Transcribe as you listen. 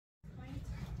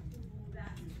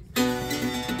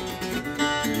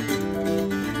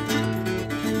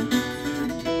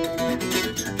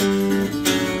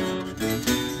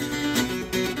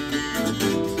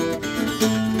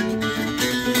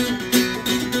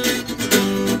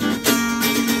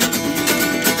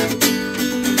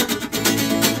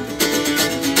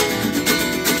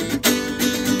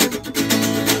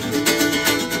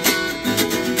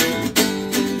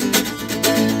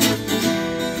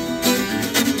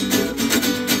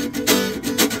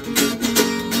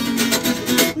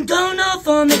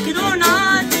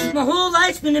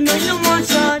life's been a million one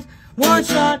shot, one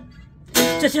shot.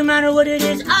 Doesn't matter what it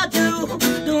is I do,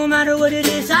 no matter what it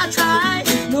is I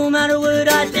try, no matter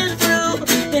what I've been through,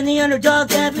 been the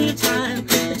underdog every time.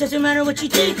 It doesn't matter what you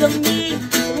think of me,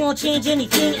 it won't change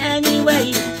anything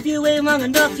anyway. If you wait long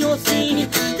enough you'll see,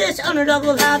 this underdog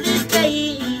will have his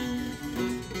day.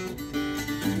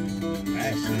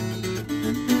 Nice.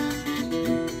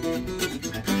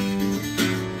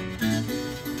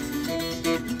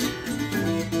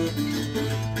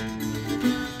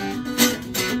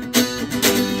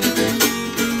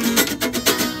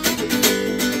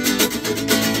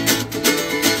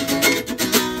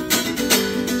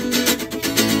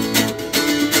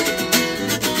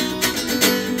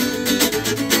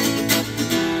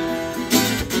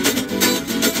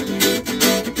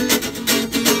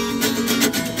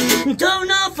 Don't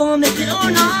know if I'll make it or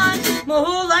not. My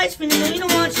whole life's been a million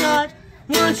one shot,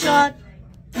 one shot.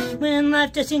 When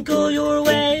life doesn't go your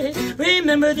way,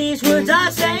 remember these words I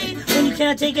say. When you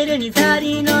can't take it and you've had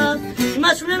enough, you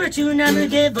must remember to never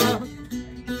give up.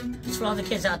 It's for all the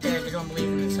kids out there that don't believe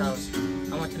in themselves.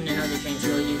 I want them to know their dreams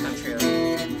really do come true.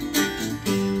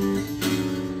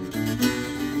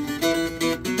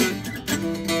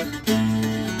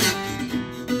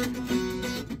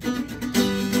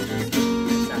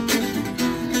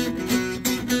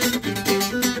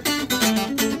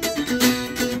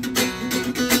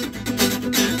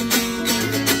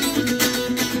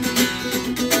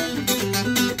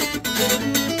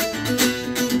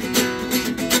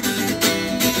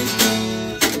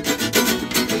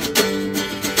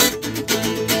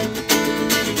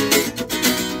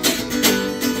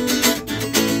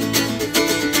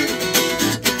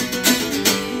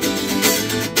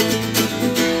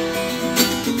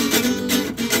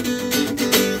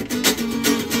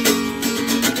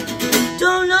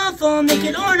 Don't know if I'll make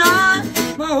it or not.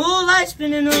 My whole life's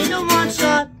been a million one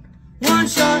shot, one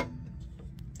shot.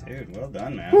 Dude, well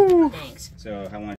done, man. Thanks. So how long?